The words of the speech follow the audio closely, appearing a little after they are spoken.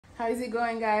How's it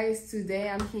going, guys? Today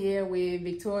I'm here with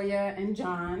Victoria and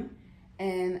John,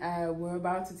 and we're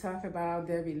about to talk about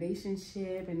their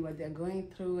relationship and what they're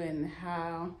going through and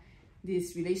how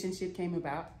this relationship came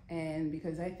about, and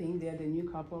because I think they're the new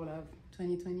couple of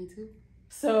 2022.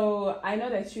 So I know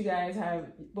that you guys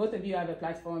both of you have a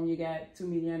platform. You got 2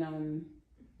 million on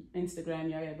Instagram,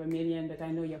 you have 1 million, but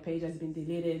I know your page has been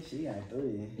deleted. She got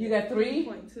 3. You got 3?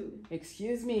 3.2.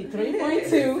 Excuse me,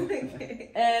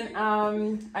 3.2.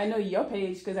 And I know your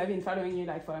page, because I've been following you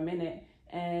like for a minute,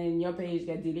 and your page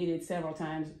got deleted several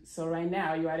times. So right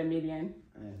now you're at 1 million.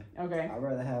 Yeah. Okay. I'd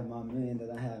rather have my 1 million that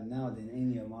I have now than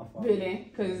any of my followers.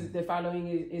 Really? Because the following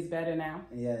is better now?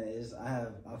 Yeah,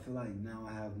 I feel like now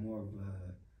I have more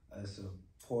of a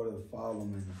supportive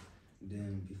following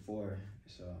than before.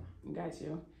 So got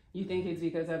you. You think it's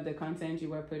because of the content you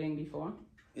were putting before?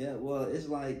 Yeah, well, it's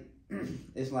like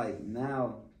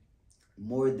now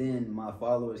more than my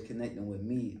followers connecting with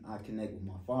me, I connect with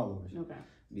my followers. Okay.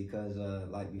 Because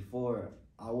like before,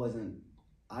 I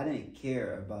didn't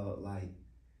care about like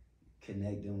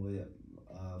connecting with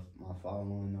my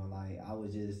following, or like I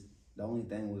was just, the only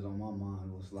thing was on my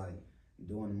mind was like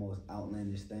doing the most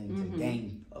outlandish thing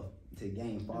to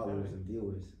gain followers and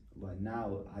viewers. But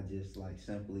now I just like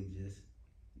simply just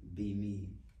be me,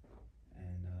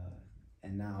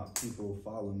 and now people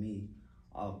follow me.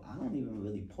 I don't even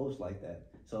really post like that.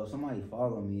 So if somebody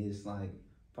follow me, it's like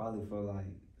probably for like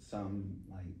something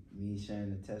like me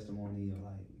sharing a testimony or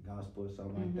like gospel or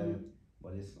something like that.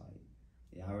 But it's like,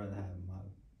 yeah, I'd rather have my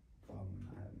following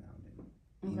I have now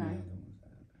than any other ones I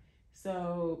have.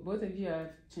 So both of you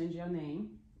have changed your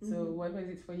name. So what was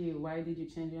it for you? Why did you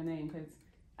change your name? Because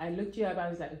I looked you up, I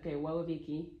was like, okay, Woah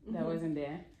Vicky, that wasn't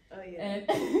there. Oh yeah.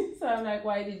 And so I'm like,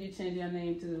 why did you change your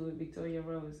name to Victoria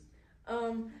Rose?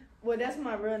 Well, that's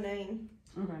my real name.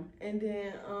 Okay. And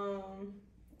then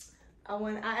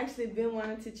I actually been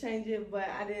wanting to change it, but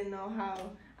I didn't know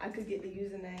how I could get the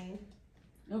username.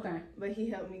 Okay. But he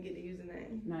helped me get the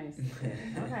username. Nice.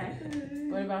 Okay.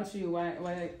 What about you?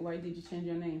 Why did you change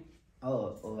your name?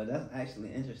 Oh, well, that's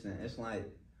actually interesting. It's like,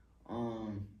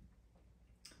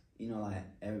 you know, like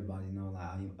everybody know,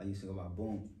 like I used to go by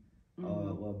Boonk.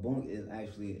 Well, Boonk is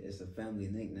actually, it's a family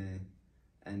nickname.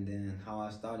 And then how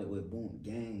I started with Boonk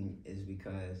Gang is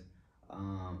because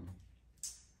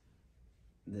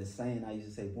the saying I used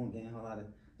to say Boonk Gang a whole lot of.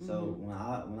 So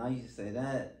when I used to say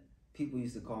that, people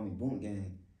used to call me Boonk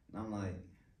Gang, and I'm like,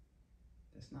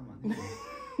 that's not my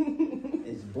name.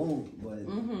 It's Boonk, but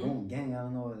Boonk Gang. I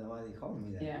don't know why they call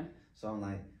me that. Yeah. So I'm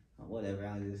like, whatever.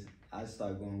 I just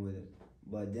started going with it.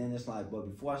 But then it's like, but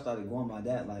before I started going by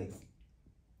that, like,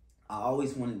 I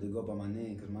always wanted to go by my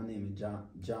name because my name is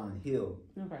John Hill.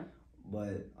 Okay.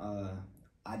 But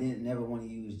I didn't never want to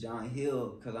use John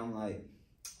Hill because I'm like,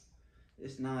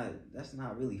 that's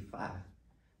not really fire.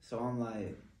 So I'm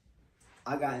like,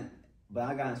 I got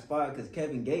inspired because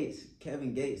Kevin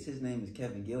Gates, his name is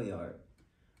Kevin Gilliard,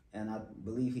 and I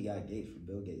believe he got Gates from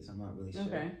Bill Gates. I'm not really sure.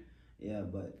 Okay. Yeah,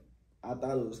 but I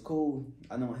thought it was cool.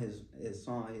 I know his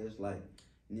song here is like,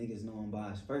 niggas know him by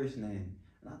his first name.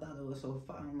 And I thought it was so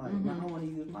fun. I'm like, man, I want to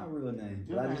use my real name.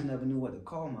 But I just never knew what to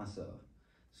call myself.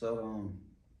 So,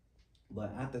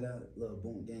 but after that little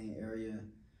Boonk Gang area,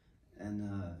 and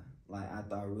like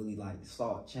after I really like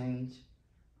saw it change,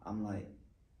 I'm like,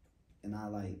 and I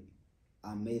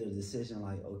made a decision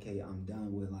like, okay, I'm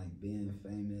done with like being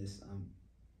famous.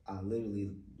 I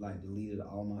literally like deleted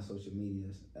all my social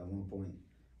medias at one point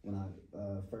when I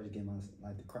first gave my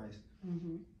life to Christ.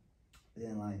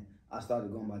 Then like I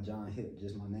started going by John Hill,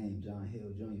 just my name, John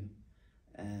Hill Jr.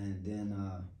 And then,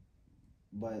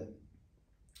 but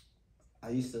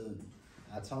I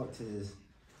talked to this,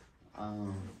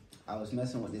 I was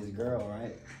messing with this girl,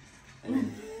 right?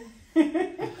 And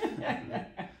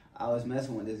I was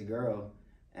messing with this girl,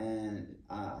 and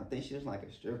I think she was like a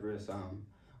stripper or something,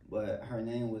 but her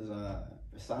name was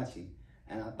Versace.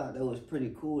 And I thought that was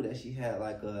pretty cool that she had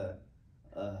like a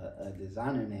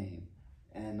designer name.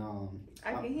 And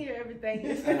I can hear everything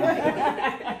you're saying.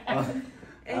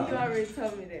 And you already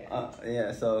told me that.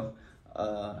 Yeah, so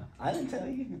I didn't tell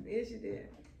you. Yes, you did.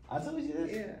 I told you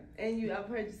this? Yeah, and I've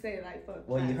heard you say it like fuck.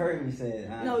 Well, you heard me say it.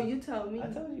 No, you told me. I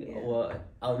told you. Yeah. Well,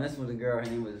 I was messing with a girl, her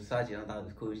name was Versace, and I thought it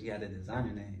was cool. She had a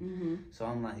designer name. So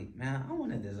I'm like, man, I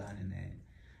want a designer name.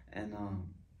 And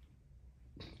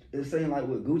it seemed like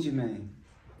with Gucci Mane.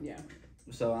 Yeah.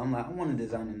 So I'm like, I want a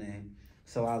designer name.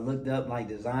 So I looked up like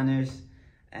designers,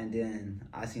 and then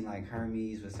I seen like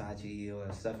Hermes, Versace,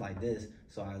 or stuff like this.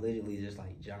 So I literally just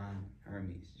like John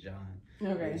Hermes, John,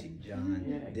 Gucci,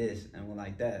 John, this, and went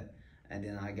like that. And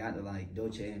then I got to like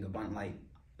Dolce and Gabbana,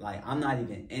 like I'm not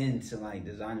even into like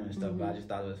designer and stuff, but I Mhm. just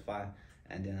thought it was fire.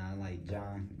 And then I like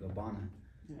John Gabbana.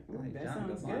 Ooh, Like that John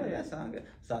sounds Gabbana, good. that sounds good.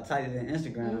 So I typed it in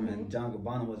Instagram, and John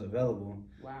Gabbana was available.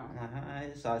 Wow. I'm like, all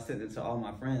right. So I sent it to all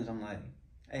my friends. I'm like,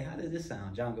 hey, how does this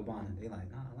sound, John Gabbana? They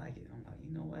like, nah, I like it. I'm like,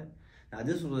 you know what? Now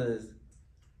this was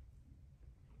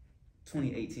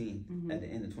 2018, at the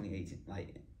end of 2018,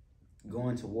 like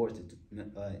going towards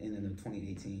the ending of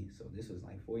 2018. So this was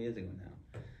like 4 years ago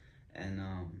now, and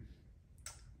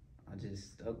I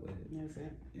just stuck with it. That's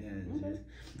it. Yeah, Okay. just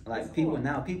like That's people cool.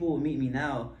 now. People will meet me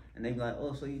now, and they be like,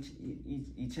 "Oh, so you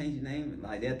changed your name?"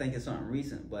 Like they'll think it's something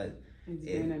recent, but It's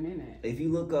been a minute. if you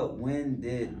look up when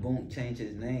did Boonk change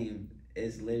his name,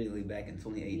 it's literally back in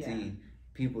 2018. Yeah.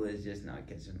 People is just not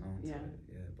catching on to Yeah. it.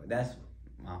 Yeah, but that's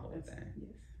my whole That's, thing.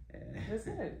 yes. Yeah. That's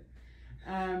good.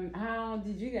 How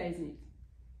did you guys meet?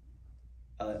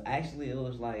 Actually, it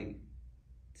was like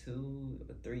 2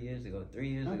 or 3 years ago. 3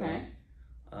 years ago. Okay.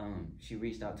 She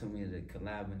reached out to me to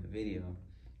collab in the video,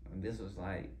 and this was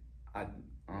like,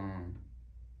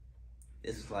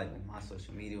 this is like when my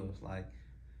social media was like,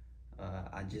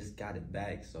 I just got it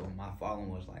back, so my following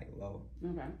was like low.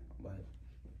 Okay. But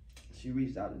she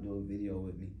reached out to do a video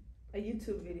with me. A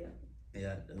YouTube video.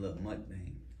 Yeah, the little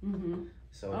mukbang. Mm-hmm.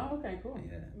 So Oh, okay, cool.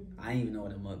 yeah, I didn't even know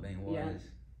what a mukbang was, Yeah.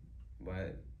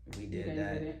 but we You did guys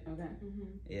that. did it. Okay.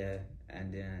 Yeah,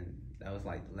 and then that was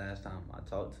like the last time I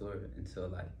talked to her until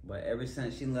like, but ever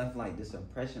since she left like this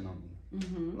impression on me.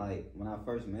 Mm-hmm. Like when I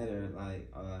first met her, like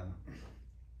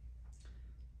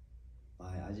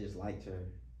I just liked her,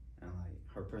 and like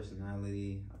her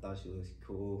personality. I thought she was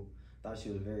cool. Thought she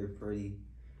was very pretty,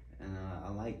 and I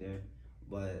liked her,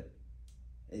 but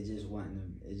it just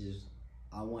wasn't.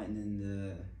 I wasn't in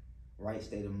the right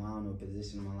state of mind or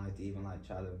position in my life to even like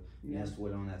try to mess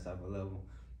with her on that type of level.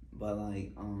 But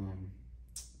like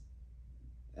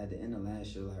at the end of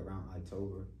last year, like around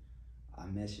October, I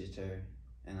messaged her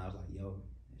and I was like, yo.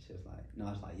 And she was like, no,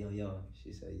 I was like, yo.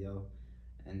 She said, yo.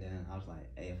 And then I was like,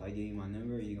 hey, if I give you my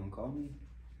number, are you gonna call me?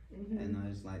 And I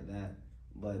was like that.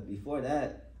 But before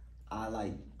that,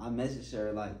 I messaged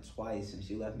her like twice and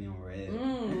she left me on red.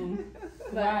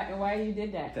 Why you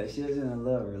did that? Cause she was in a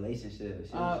little relationship.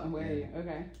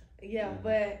 Okay. Yeah,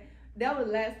 but that was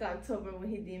last October when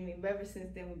he did me. But ever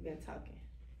since then, we've been talking.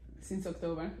 Since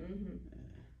October.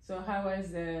 So how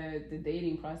was the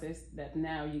dating process? That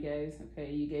now you guys,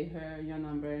 you gave her your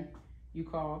number, you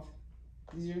called.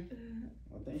 Did you?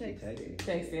 I think she texted.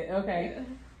 Texted. Okay.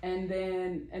 Yeah. And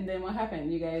then what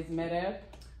happened? You guys met up.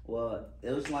 Well,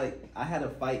 it was like I had a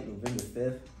fight November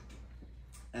 5th,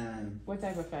 and What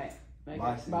type of fight? Like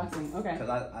boxing. Boxing. Okay. Cause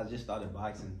I just started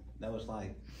boxing. That was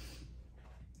like,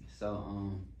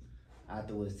 so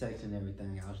afterwards texting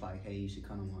everything, I was like, hey, you should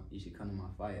come to my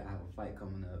fight. I have a fight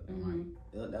coming up, and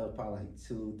like that was probably like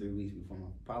 2-3 weeks before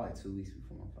probably like 2 weeks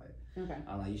before my fight. Okay.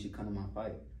 I was like, you should come to my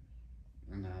fight,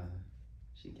 and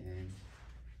she came.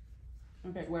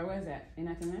 Okay. Where was that? In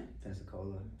Atlanta?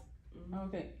 Pensacola.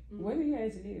 Okay. Where do you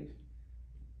guys live?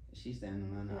 She stayed in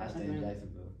Atlanta. Yeah, I stayed in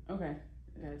Jacksonville. Okay.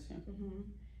 Gotcha.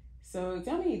 So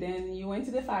tell me, then you went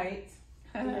to the fight.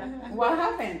 What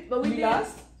happened? But we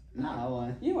lost? Nah, I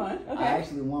won. You won. Okay. I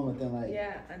actually won within like.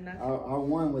 Yeah, I knocked him. I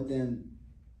won within.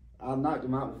 I knocked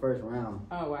him out the first round.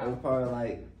 Oh wow. It was probably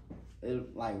like. It was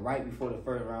like right before the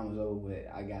first round was over with.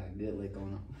 I got a good lick on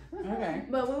him. Okay.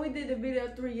 But when we did the video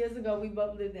 3 years ago, we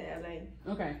both lived in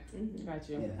LA. Okay. Got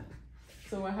you. Yeah.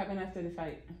 So what happened after the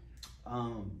fight?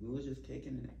 We was just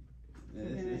kicking it.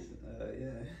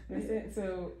 Yeah. That's it.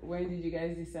 So when did you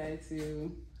guys decide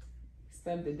to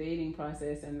stop the dating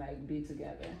process and like be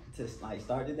together? To like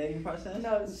start the dating process?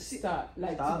 No, Stop.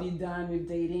 Like Stop. to be done with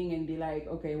dating and be like,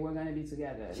 okay, we're gonna be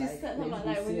together. she's like, talking about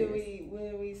let's like be when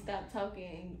serious. we stopped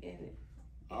talking and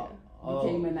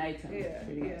Became an item. yeah,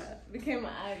 pretty much. became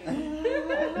an item.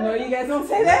 No, you guys don't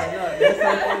say that. No, that's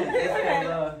so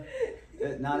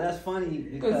funny. No, that's funny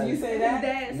because you say that.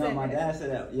 Dad no, said my that. dad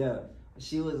said that. Yeah,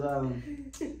 she was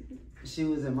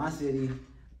in my city.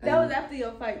 That was after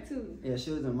your fight too. Yeah,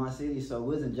 she was in my city, so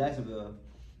we was in Jacksonville,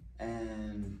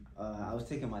 and I was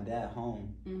taking my dad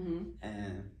home,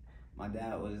 and my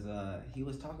dad was he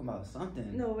was talking about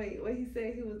something. No, wait, what he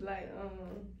said? He was like,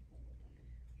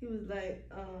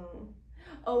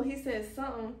 oh, he said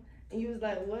something, and he was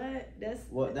like, what? That's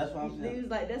what I'm saying. He was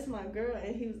like, that's my girl,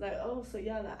 and he was like, oh, so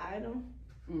y'all an item?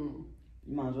 You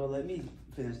might as well let me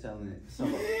finish telling it. So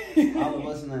I was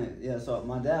listening. Yeah, so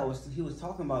my dad was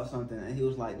talking about something, and he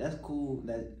was like, "That's cool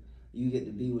that you get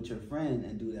to be with your friend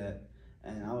and do that."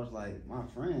 And I was like, "My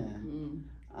friend?"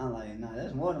 I'm like, "Nah,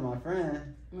 that's more than my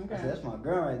friend." Okay. I said, "That's my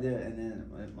girl right there." And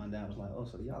then my dad was like, "Oh,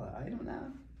 so y'all are item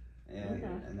now?" And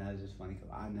and that was just funny because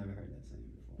I never heard that saying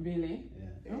before. Really?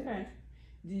 Yeah. Okay.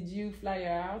 Did you fly her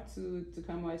out to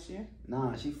come watch you?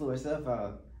 Nah, she flew herself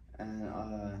out, and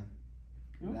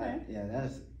Okay.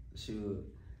 that's shoot.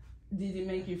 Did it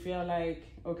make you feel like,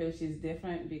 okay, she's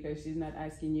different because she's not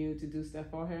asking you to do stuff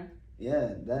for her?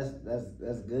 Yeah, that's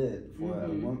good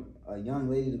for a young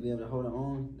lady to be able to hold her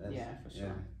own. Yeah, for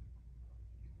sure.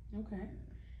 Yeah. Okay.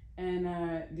 And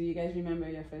do you guys remember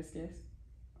your first kiss?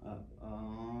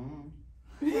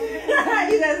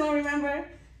 You guys don't remember?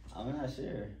 I'm not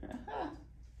sure.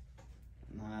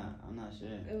 Nah, I'm not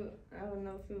sure. I don't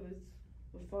know if it was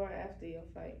before or after your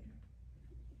fight.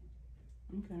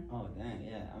 Okay. Oh dang,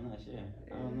 yeah, I'm not sure.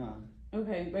 I don't know.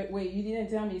 Okay, but wait, you didn't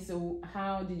tell me. So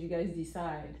how did you guys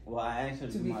decide? Well, I asked her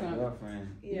to be my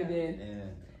girlfriend. Yeah. You did. Yeah.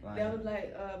 Like, that was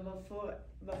like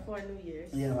before New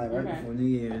Year's. Yeah, like right before New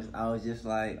Year's, I was just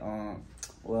like,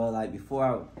 well, like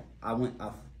before I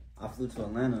flew to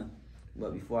Atlanta,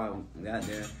 but before I got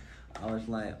there, I was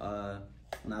like,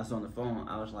 when I was on the phone,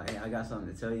 I was like, hey, I got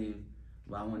something to tell you,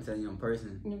 but I want to tell you in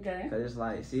person. Okay. Cause it's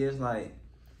like, see, it's like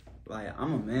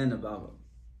I'm a man about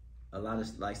a lot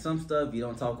of like some stuff you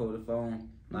don't talk over the phone.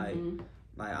 Like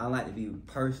I like to be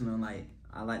personal. Like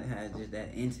I like to have just that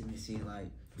intimacy, like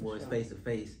where it's face to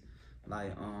face.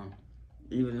 Like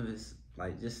even if it's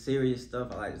like just serious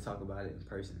stuff, I like to talk about it in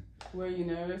person. Were you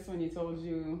nervous when you told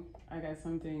you I got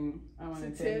something I want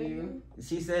to tell you?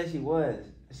 She said she was.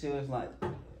 She was like,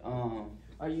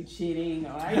 are you cheating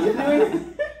or are you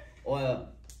doing? Well,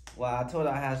 I told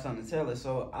her I had something to tell her,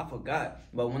 so I forgot.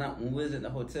 But when we was at the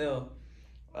hotel,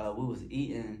 we was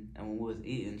eating, and when we was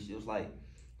eating, she was like,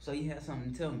 so you had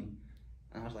something to tell me?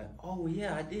 And I was like, oh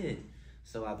yeah, I did.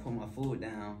 So I put my food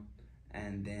down,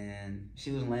 and then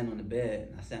she was laying on the bed,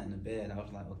 and I sat in the bed. I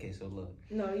was like, okay, so look.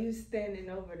 No, you standing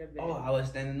over the bed. Oh, I was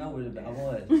standing over the bed. I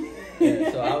was.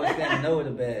 Yeah, so I was standing over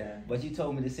the bed. But you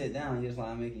told me to sit down. You was like,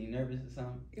 I'm making you nervous or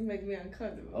something? You make me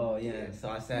uncomfortable. Oh, yeah. So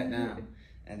I sat down.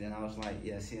 And then I was like,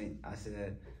 yeah, see, I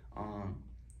said,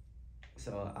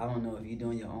 so I don't know if you're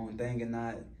doing your own thing or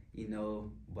not, you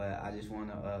know, but I just want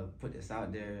to put this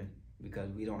out there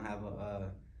because we don't have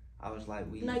I was like,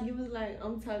 No, you was like,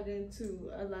 I'm talking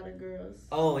to a lot of girls.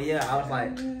 Oh, yeah. I was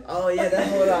like, oh, yeah,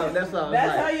 that's what I was That's like.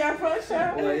 how you approach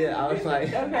her? Well, yeah, I was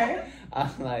like, okay. I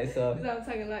was like, so. Because I'm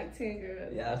talking like 10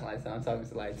 girls. Yeah, I was like, so I'm talking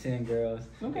to like 10 girls,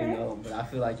 okay. You know, but I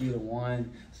feel like you the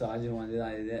one, so I just wanted to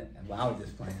like that. But I was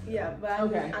just playing. Yeah, but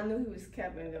I knew he was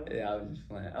capping though. Yeah, I was just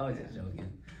playing. I was just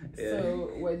joking. Yeah. So,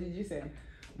 what did you say?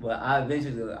 But I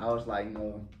eventually, I was like,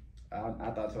 no, I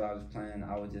thought so I was playing.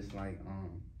 I was just like,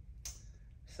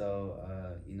 so,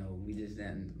 you know, we just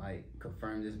didn't like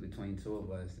confirm this between two of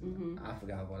us. I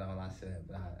forgot what all I said,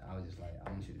 but I was just like,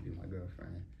 I want you to be my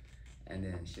girlfriend. And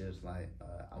then she was like,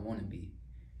 I want to be.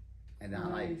 And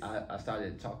then I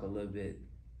started to talk a little bit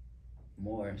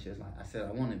more. And she was like, I said,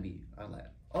 I want to be. I was like,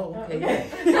 oh, okay, yeah.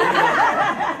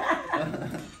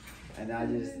 And I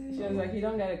just. She was like, you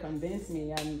don't got to convince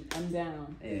me. I'm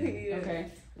down. Yeah. Yeah.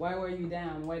 Okay. Why were you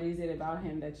down? What is it about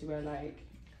him that you were like,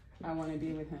 I want to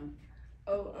be with him?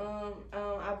 Oh,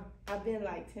 I've been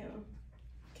like him.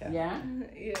 Cap. Yeah?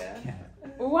 Yeah. Cap.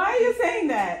 Why are you saying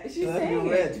that? She's saying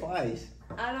read it. twice.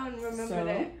 I don't remember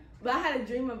that. But I had a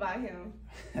dream about him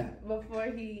before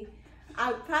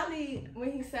I probably,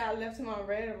 when he said I left him on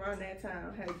red around that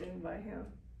time, I had a dream about him.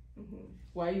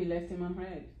 Why you left him on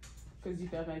red? Because you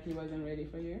felt like he wasn't ready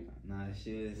for you? Nah,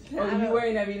 she was. Oh, you were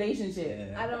in a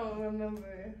relationship? Yeah. I don't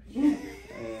remember.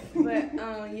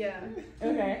 But, yeah.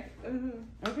 Okay.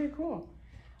 Okay, cool.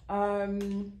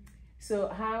 So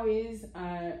how is,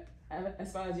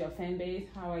 as far as your fan base,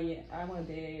 how are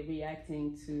they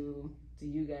reacting to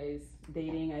you guys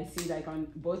dating? I see like on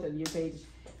both of your page,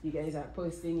 you guys are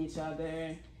posting each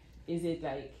other. Is it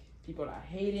like people are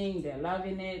hating, they're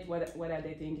loving it? What are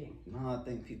they thinking? No, I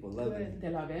think people love it. They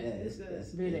love it? Yeah, it's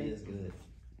good. Really? It is good.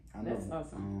 I know, that's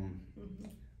awesome.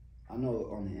 I know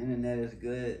on the internet it's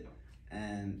good.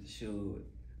 And shoot,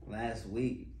 last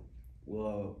week,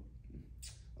 well,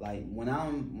 like when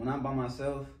I'm by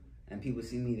myself and people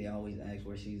see me, they always ask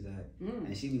where she's at.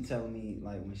 And she be telling me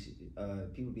like when she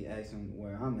people be asking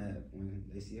where I'm at when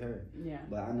they see her. Yeah.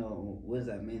 But I know was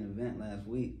that main event last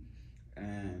week,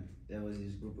 and there was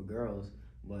this group of girls,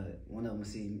 but one of them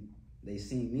seen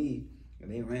me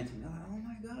and they ran to me like, oh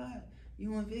my God,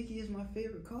 you and Vicky is my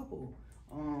favorite couple.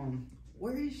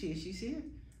 Where is she? Is she here?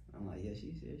 I'm like, yeah,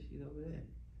 she's here. She's over there.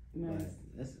 Nice.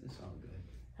 But it's all good.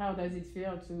 How does it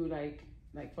feel to like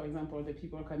for example, the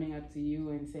people coming up to you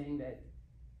and saying that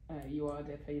you are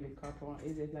their favorite couple?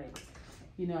 Is it like,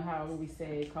 you know how we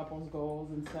say couples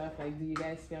goals and stuff? Like, do you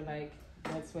guys feel like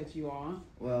that's what you are?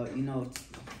 Well, you know,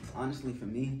 honestly, for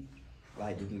me,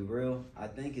 like to be real, I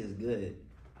think it's good.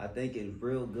 I think it's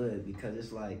real good because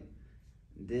it's like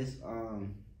this.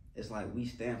 It's like we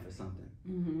stand for something.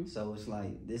 Mm-hmm. So it's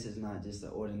like this is not just an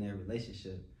ordinary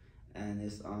relationship, and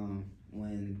it's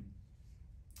when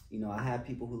I have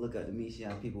people who look up to me. She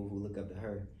have people who look up to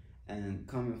her, and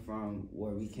coming from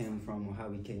where we came from or how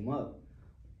we came up,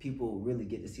 people really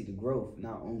get to see the growth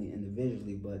not only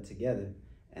individually but together.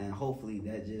 And hopefully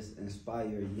that just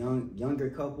inspire younger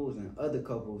couples and other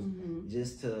couples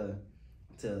just to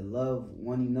love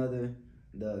one another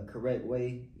the correct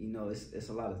way. It's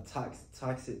a lot of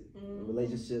toxic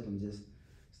relationship and just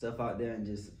stuff out there, and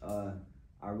just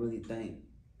I really think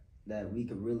that we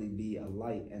could really be a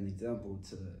light and example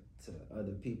to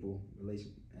other people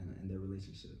and their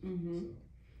relationship.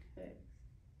 So.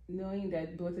 Knowing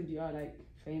that both of you are like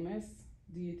famous,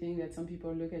 do you think that some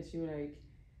people look at you like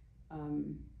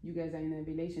you guys are in a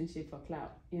relationship for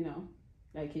clout,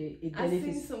 like it benefits?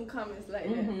 I seen some comments like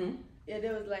that. Yeah, they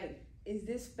was like, is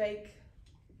this fake?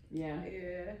 Yeah.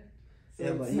 So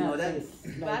yeah, but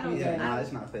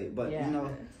it's not fake. But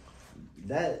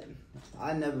that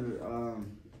I never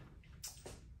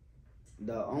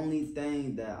the only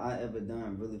thing that I ever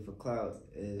done really for clout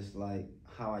is like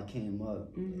how I came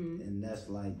up, and that's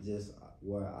like just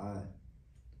where I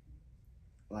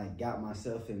like got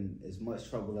myself in as much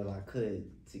trouble as I could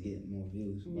to get more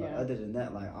views. But other than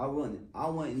that, like I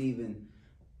wouldn't even.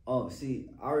 Oh, see,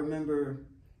 I remember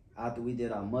after we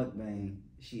did our mukbang,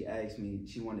 she asked me,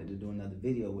 she wanted to do another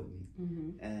video with me,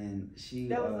 and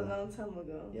that was a long time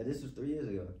ago. Yeah, this was 3 years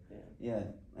ago. Yeah,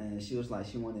 and she was like,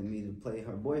 she wanted me to play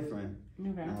her boyfriend,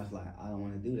 and I was like, I don't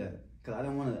want to do that because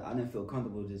I didn't feel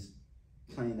comfortable just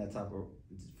playing that type of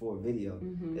for a video.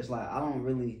 It's like I don't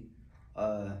really.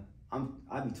 I'll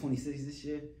be 26 this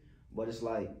year, but it's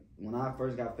like when I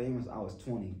first got famous, I was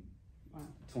 20,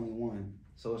 21.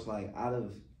 So it's like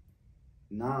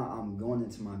now I'm going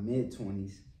into my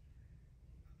mid-20s.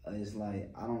 It's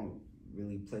like I don't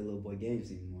really play little boy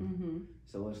games anymore.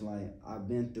 So it's like I've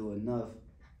been through enough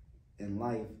in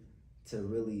life to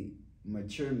really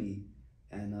mature me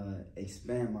and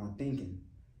expand my thinking.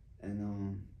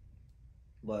 And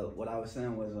but what I was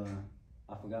saying was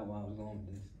I forgot where I was going with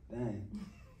this. Dang.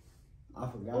 I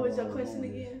forgot. What was your question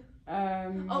again?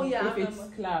 If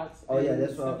it's clout. Oh yeah,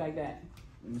 that's stuff like that.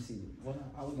 Let me see. What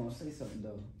I was gonna say something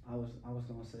though. I was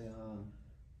gonna say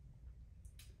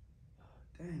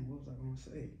dang, what was I gonna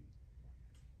say?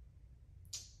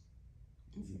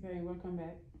 It's okay. Welcome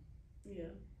back.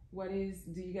 Yeah.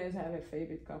 Do you guys have a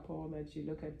favorite couple that you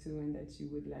look up to and that you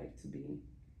would like to be?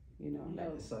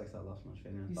 Like it sucks. I lost my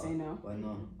train of thought. You say no? But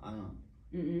no, I don't.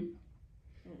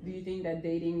 Do you think that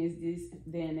dating is this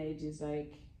day and age is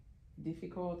like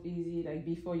difficult, easy? Like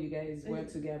before you guys were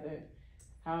together,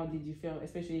 how did you feel?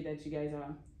 Especially that you guys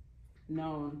are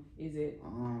known. Is it?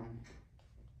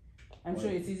 I'm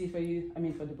sure it's easy for you. I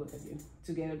mean, for the both of you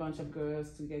to get a bunch of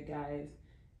girls, to get guys.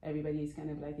 Everybody's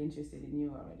kind of like interested in you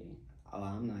already. Oh,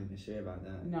 I'm not even sure about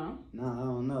that. No? No, I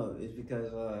don't know. It's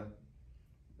because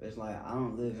it's like I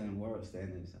don't live in world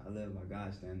standards. I live by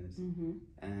God's standards.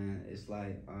 And it's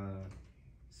like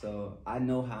so I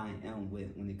know how I am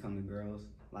when it comes to girls.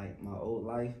 Like my old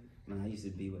life, I used to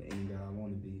be with any girl I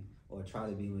want to be, or try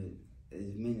to be with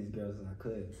as many girls as I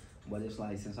could. But it's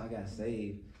like since I got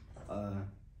saved,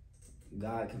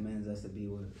 God commands us to be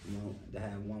with, to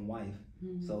have one wife.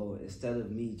 So instead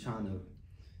of me trying to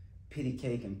pity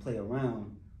cake and play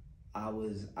around, I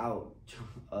was out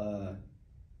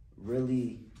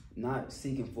really not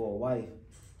seeking for a wife,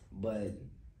 but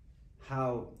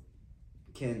how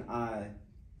can I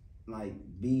like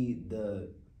be the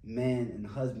man and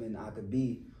husband I could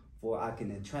be, for I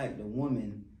can attract the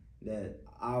woman that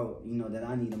that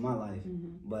I need in my life.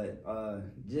 But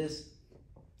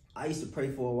I used to pray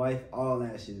for a wife all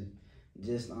last year,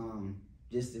 just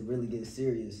to really get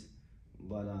serious.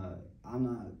 But I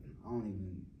don't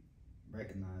even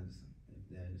recognize if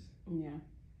there's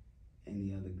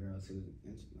any other girls who,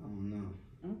 I don't know.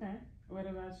 Okay. What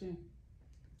about you?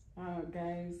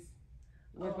 Guys,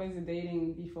 what was the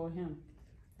dating before him?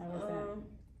 How was that?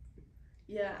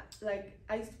 Yeah, like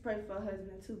I used to pray for a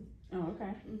husband too. Oh,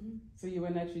 okay. So you were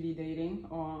not really dating,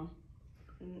 or?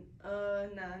 Nah,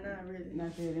 not really.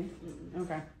 Not really?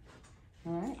 Okay.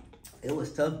 All right. It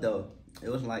was tough though. It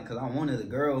was like, cause I wanted a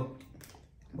girl,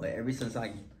 but ever since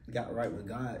I got right with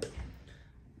God,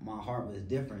 my heart was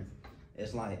different.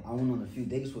 It's like I went on a few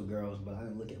dates with girls, but I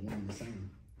didn't look at women the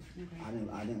same. Okay.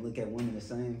 I didn't look at women the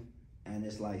same, and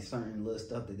it's like certain little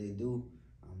stuff that they do.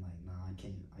 I'm like, nah, I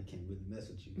can't really mess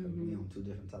with you because we on two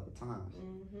different type of times.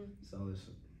 So it's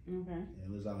it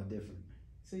was all different.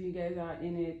 So you guys are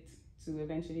in it to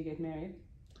eventually get married?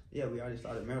 Yeah, we already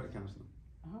started marital counseling.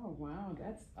 Oh wow,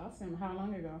 that's awesome. How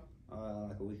long ago?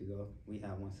 Like a week ago, we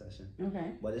had one session.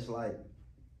 Okay. But it's like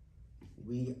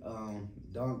we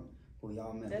Dunk, who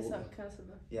y'all met. That's our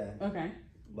counselor. Yeah. Okay.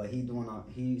 But he's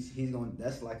going.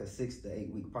 That's like a 6 to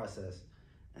 8 week process,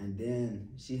 and then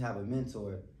she have a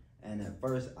mentor. And at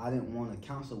first, I didn't want to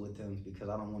counsel with him because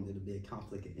I don't want there to be a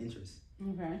conflict of interest.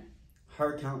 Okay.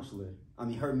 Her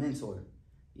her mentor.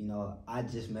 You know, I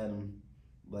just met him,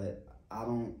 but I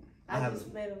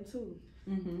just met him too.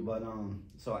 Mm-hmm. But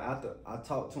so after I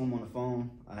talked to him on the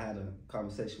phone, I had a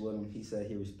conversation with him. He said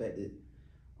he respected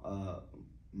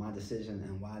my decision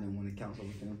and why I didn't want to counsel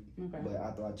with him. Okay. But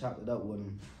after I chopped it up with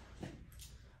him,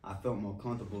 I felt more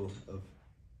comfortable of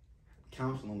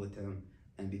counseling with him.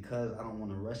 And because I don't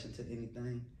want to rush into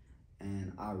anything,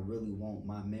 and I really want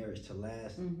my marriage to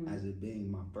last, as it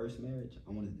being my first marriage,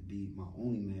 I want it to be my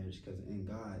only marriage. Because in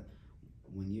God,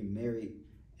 when you're married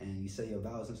and you say your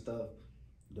vows and stuff,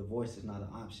 divorce is not an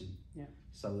option. Yeah.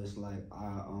 So it's like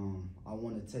I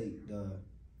want to take the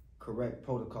correct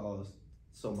protocols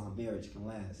so my marriage can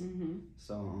last. Mm-hmm.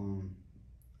 So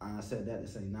I said that to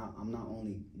say now we're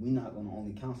not gonna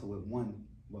only counsel with one,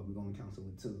 but we're gonna counsel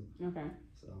with two. Okay.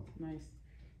 So nice.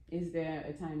 Is there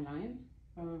a timeline?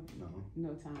 Or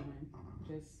no timeline.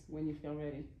 Just when you feel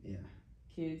ready. Yeah.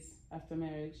 Kids after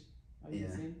marriage.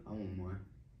 Obviously. I want more.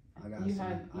 I got you a son.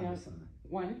 had I have a son.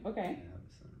 One. Okay. Yeah, I have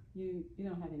a son. You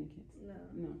don't have any kids.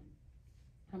 No.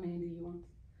 How many do you want?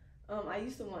 I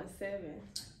used to want 7.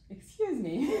 Excuse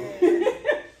me. Yeah.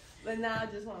 But now I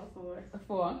just want 4.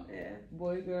 4? Yeah.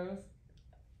 Boys, girls?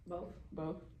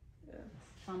 Both. Yeah.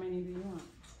 How many do you want?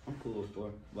 I'm cool with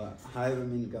 4, but however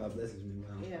many God blesses me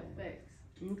with. Yeah, facts.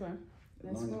 Okay.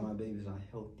 As long as my babies are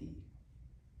healthy.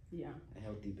 Yeah. A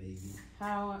healthy baby.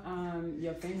 How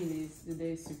your families, do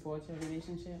they support your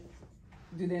relationship?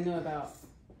 Do they know about?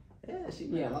 Yeah, she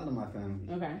met a lot of my family.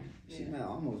 Okay. She met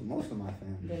almost most of my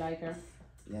family. They like her?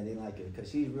 Yeah, they like her because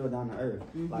she's real down to earth.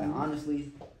 Mm-hmm. Like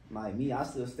honestly, like me, I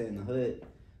still stay in the hood,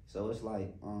 so it's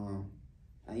like,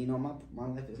 and you know, my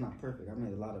life is not perfect. I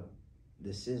made a lot of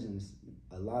decisions,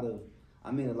 I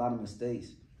made a lot of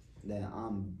mistakes that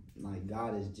I'm like,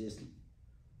 God is just,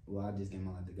 well, I just gave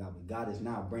my life to God, but God is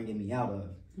now bringing me out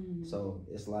of. Mm-hmm. So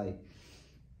it's like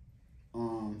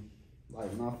when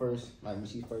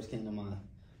she first came to my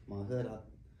hood,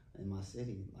 in my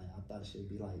city, like I thought she'd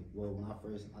be like,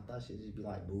 I thought she'd just be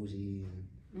like bougie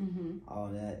and all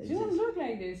that. She don't look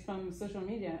like this from social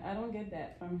media. I don't get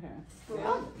that from her.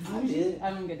 Yeah, I did.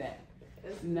 I don't get that.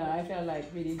 No, I felt like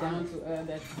really down to earth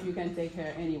that you can take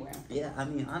her anywhere. Yeah, I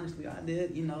mean, honestly, I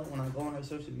did. You know, when I go on her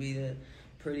social media,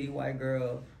 pretty white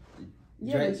girl.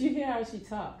 Yeah, but you hear how she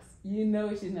talks. You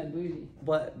know she's not bougie.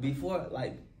 But before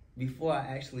I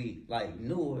actually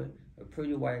knew her, a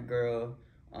pretty white girl.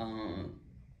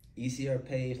 You see her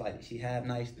page, like she have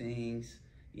nice things.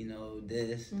 You know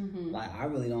this. Like I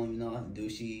really don't even know. Do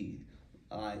she?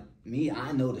 Me,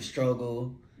 I know the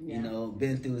struggle. Yeah. You know,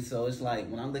 been through. So it's like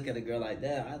when I look at a girl like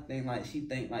that, I think like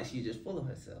she's just full of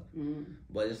herself.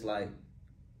 But it's like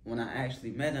when I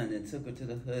actually met her and then took her to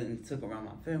the hood and took her around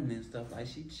my family and stuff, like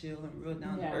she chill and real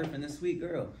down to earth and a sweet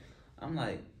girl. I'm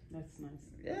like, that's nice.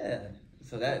 Yeah.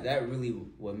 So that really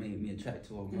what made me attract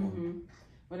to her more.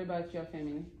 What about your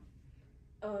family?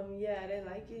 Yeah, they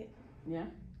like it. Yeah.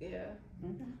 Yeah.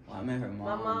 Okay. Well, I met her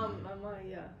mom. My mom,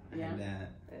 yeah. And dad.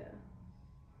 Yeah.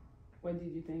 What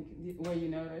did you think? Were you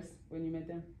nervous when you met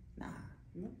them? Nah.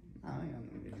 No? I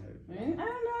ain't nervous. I don't know.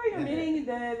 You're meeting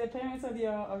the parents of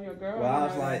your girl. Well, I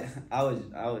was like, I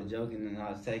was joking and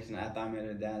I was texting after I met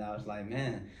her dad. I was like,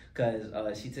 man,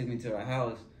 cause she took me to her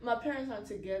house. My parents aren't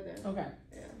together. Okay.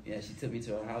 Yeah. Yeah, she took me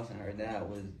to her house and her dad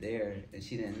was there and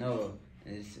she didn't know.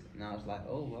 And I was like,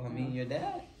 oh, well, I mean, your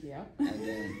dad? Yeah. And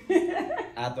then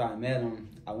after I met him,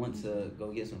 I went to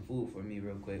go get some food for me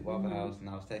real quick, walk the house, and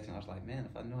I was texting. I was like, man,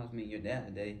 if I knew I was meeting your dad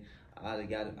today, I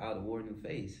would have wore a new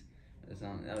face. Or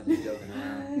something. I was just joking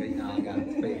around. But, you know, I got to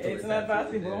pay for it. It's not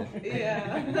possible.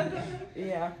 Yeah.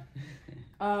 Yeah.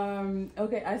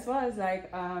 Okay, as far as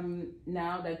like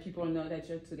now that people know that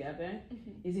you're together,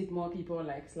 is it more people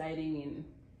like sliding in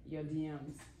your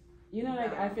DMs? You know,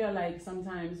 like I feel like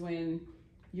sometimes when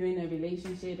you're in a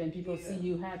relationship and people see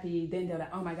you happy, then they're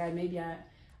like, oh my God, maybe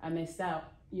I messed out,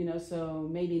 you know, so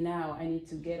maybe now I need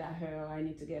to get at her or I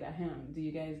need to get at him. Do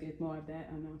you guys get more of that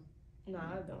or no? No,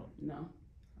 I don't. No?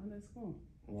 Oh, that's cool.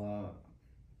 Well,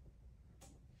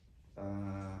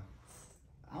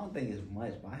 I don't think it's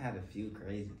much, but I had a few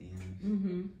crazy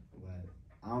DMs. But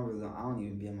I don't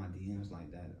even be in my DMs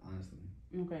like that, honestly.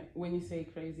 Okay. When you say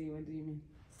crazy, what do you mean?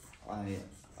 Like,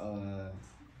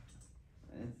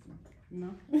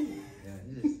 No. Yeah,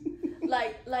 it's just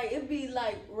Like it be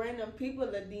like random people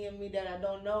that DM me that I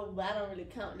don't know, but I don't really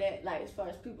count that. Like as far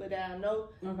as people that I know,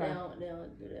 Okay. they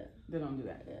don't do that. They don't do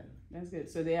that. Yeah. That's good.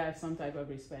 So they have some type of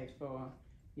respect for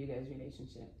you guys'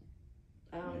 relationship.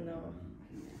 I don't know.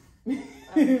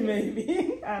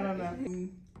 Maybe. I don't know.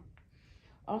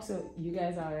 Also, you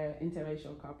guys are an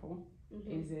interracial couple.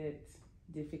 Mm-hmm. Is it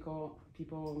difficult?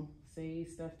 People say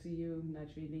stuff to you, not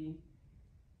really.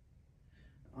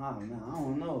 I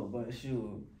don't know, but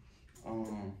shoot.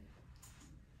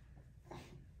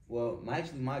 Well,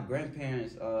 actually, my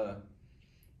grandparents,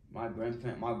 my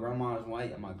grandma is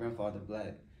white and my grandfather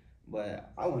black,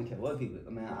 but I wouldn't care what people.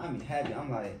 Man, I'm happy. I'm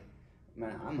like,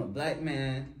 man, I'm a black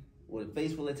man with a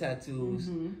face full of tattoos.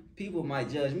 Mm-hmm. People might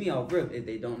judge me off rip if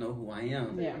they don't know who I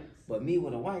am. Yeah. But me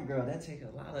with a white girl, that takes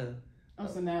a lot of.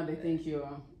 So now they think you're,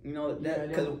 that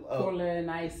because cooler,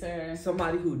 nicer.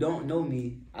 Somebody who don't know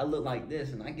me, I look like this,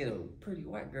 and I get a pretty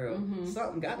white girl. Mm-hmm.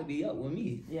 Something got to be up with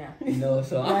me. Yeah.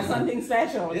 So that's something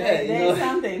special. Yeah, there's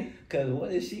something. Because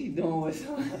what is she doing with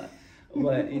someone?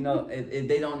 But if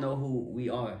they don't know who we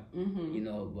are,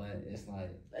 mm-hmm. But it's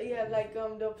like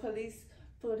the police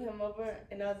pulled him over,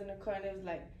 and I was in the car, and it was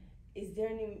like, "Is there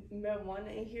any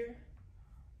marijuana in here?"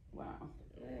 Wow.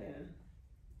 Yeah.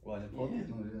 Well, the police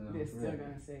gonna do that. They're still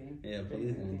gonna say. Yeah,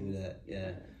 police gonna do that.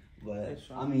 Yeah, but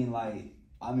sure. I mean like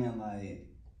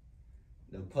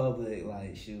the public,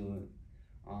 like shoot,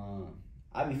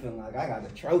 I be feeling like I got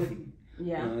a trophy.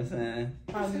 Yeah. You know what I'm saying?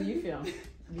 How do you feel?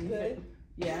 Good.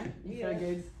 Yeah, you feel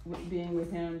good being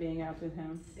with him, being out with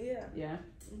him. Yeah. Yeah.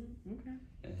 Mm-hmm. Okay.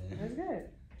 Yeah. That's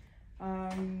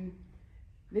good.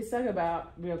 Let's talk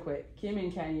about real quick, Kim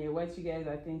and Kanye. What you guys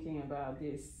are thinking about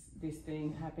this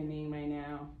thing happening right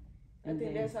now? I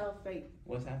think that's all fake.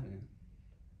 What's happening?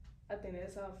 I think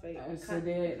that's all fake. So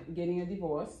they're getting a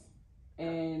divorce,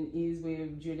 and he's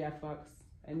with Julia Fox,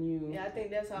 a new. Yeah, I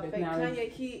think that's all fake.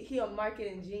 Kanye, he a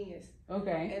marketing genius.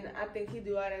 Okay. And I think he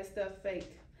do all that stuff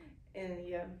fake, and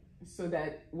yeah. So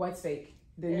what's fake?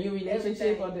 The new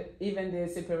relationship, or even the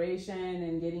separation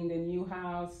and getting the new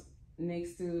house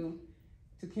next to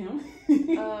Kim?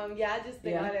 Yeah, I just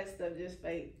think all that stuff just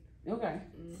fake. Okay.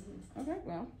 Mm-hmm. Okay.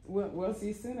 Well, we'll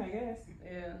see soon, I guess.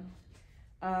 Yeah.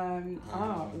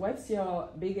 What's your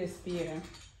biggest fear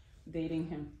dating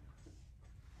him?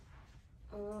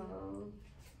 I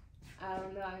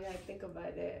don't know. I gotta think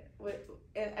about that.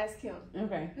 Ask him.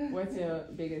 Okay. What's your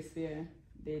biggest fear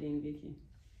dating Vicky?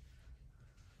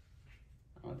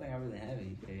 I don't think I really have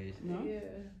any fears. No? Yeah.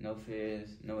 No fears,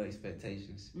 no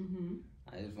expectations. Mm-hmm.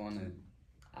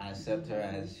 I accept her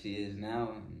as she is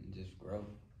now and just grow.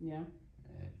 Yeah.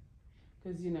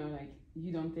 Because, like,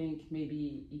 you don't think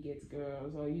maybe he gets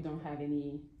girls or you don't have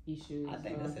any issues? I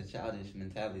think that's a childish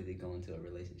mentality to go into a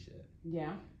relationship.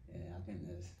 Yeah? Yeah, I think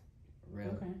that's real.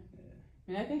 Okay. Yeah.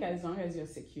 And I think as long as you're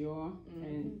secure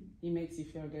and he makes you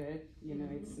feel good,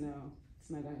 it's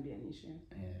not going to be an issue.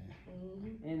 Yeah.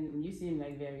 Mm-hmm. And you seem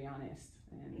like very honest.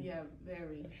 And yeah,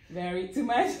 very. Very too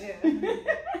much? Yeah.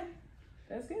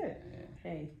 That's good. Yeah.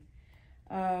 Hey.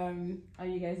 Are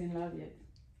you guys in love yet?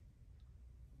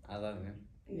 I love her.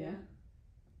 Yeah.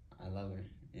 I love her.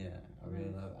 Yeah, I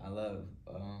really love her. I love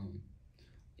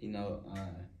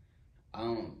I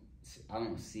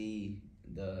don't see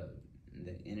the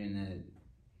internet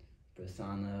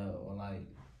persona or like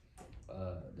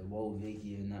the Woah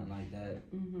Vicky or nothing like that.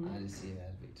 Mm-hmm. I just see it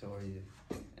as Victoria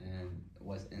and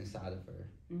what's inside of her.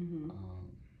 Mm-hmm.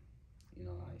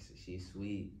 She's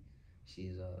sweet,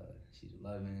 she's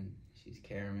loving, she's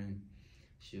caring.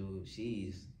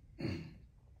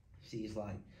 She's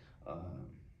like a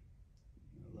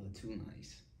little too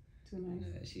nice. Too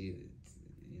nice.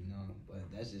 But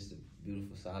that's just a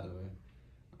beautiful side of her.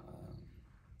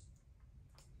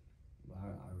 But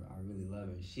I really love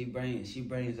her. She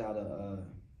brings out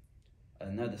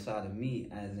another side of me,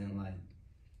 as in like,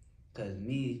 cause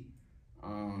me,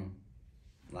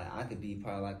 like I could be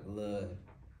probably like a little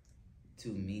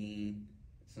too mean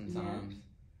sometimes,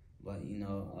 but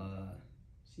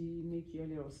she make you a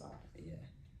little soft. Yeah.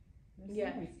 That's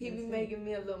yeah, nice. he be making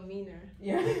me a little meaner.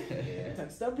 Yeah. Yeah. Like,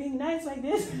 stop being nice like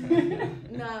this.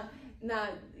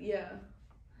 Yeah.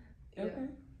 Okay.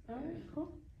 All right,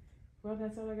 cool. Well,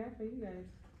 that's all I got for you guys.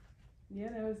 Yeah,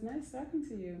 that was nice talking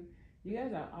to you. You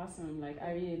guys are awesome. Like,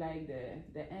 I really like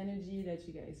the energy that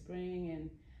you guys bring,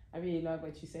 and I really love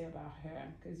what you say about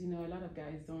her. Because, a lot of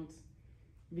guys don't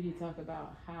really talk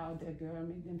about how their girl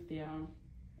made them feel,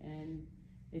 and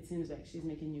it seems like she's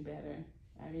making you better.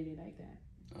 I really like that.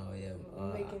 Oh yeah,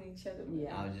 making each other.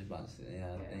 Yeah. I was just about to say,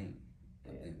 I think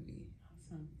we.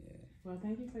 Awesome. Yeah. Well,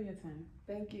 thank you for your time.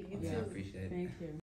 Thank you. You Yeah, too. I appreciate it. Thank you.